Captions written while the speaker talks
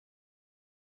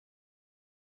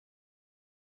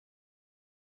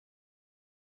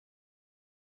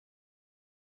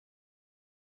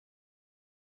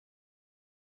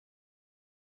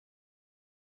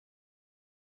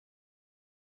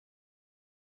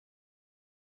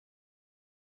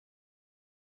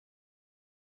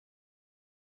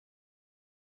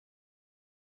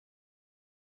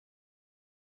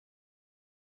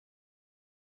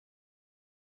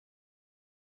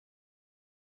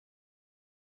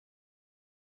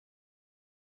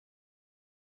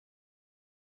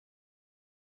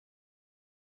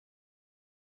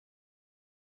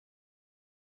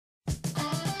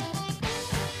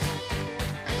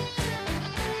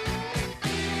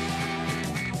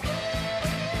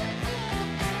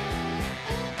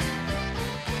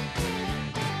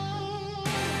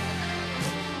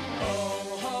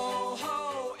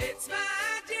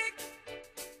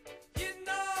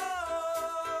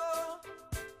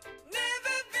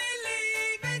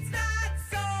it's not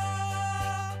so.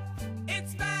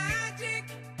 It's magic,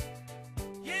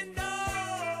 you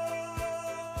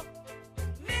know.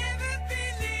 Never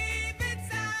believe it's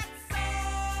not so.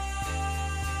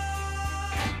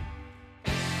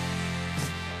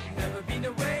 Never been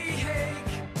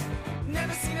awake,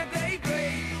 never seen a day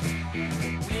break.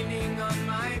 Leaning on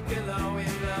my pillow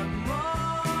in the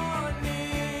morning.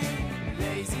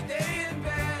 Lazy day in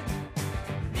bed,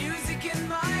 music in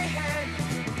my head.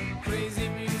 Crazy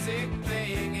music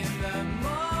playing in the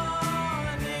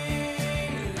morning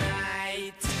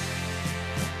light.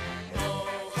 Ho,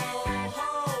 ho, ho,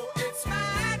 it's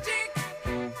magic,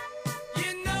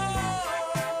 you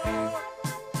know.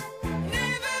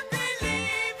 Never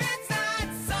believe it's not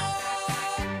so.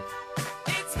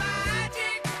 It's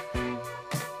magic,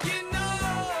 you know.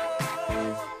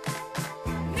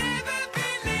 Never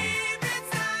believe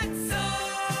it's not so.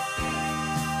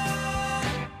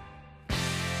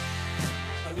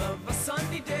 I love a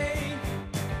sunny day,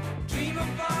 dream of